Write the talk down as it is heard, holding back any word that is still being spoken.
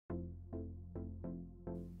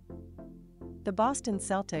The Boston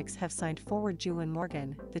Celtics have signed forward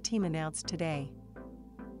Juwan, the team announced today.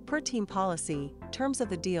 Per team policy, terms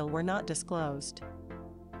of the deal were not disclosed.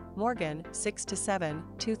 Morgan, 6'7",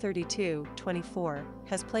 232, 24,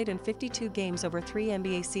 has played in 52 games over 3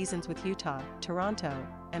 NBA seasons with Utah, Toronto,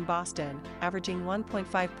 and Boston, averaging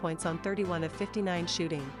 1.5 points on 31 of 59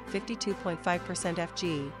 shooting, 52.5%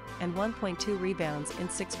 FG, and 1.2 rebounds in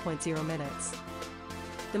 6.0 minutes.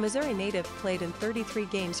 The Missouri native played in 33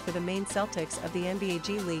 games for the Maine Celtics of the NBA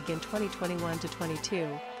G League in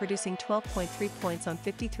 2021-22, producing 12.3 points on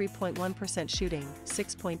 53.1% shooting,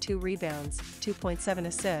 6.2 rebounds, 2.7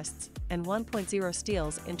 assists, and 1.0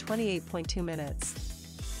 steals in 28.2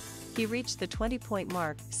 minutes. He reached the 20-point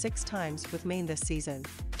mark 6 times with Maine this season,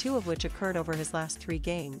 2 of which occurred over his last 3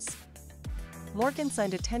 games. Morgan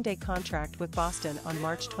signed a 10-day contract with Boston on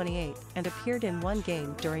March 28 and appeared in 1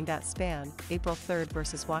 game during that span, April 3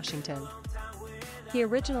 versus Washington. He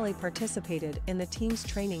originally participated in the team's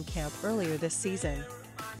training camp earlier this season,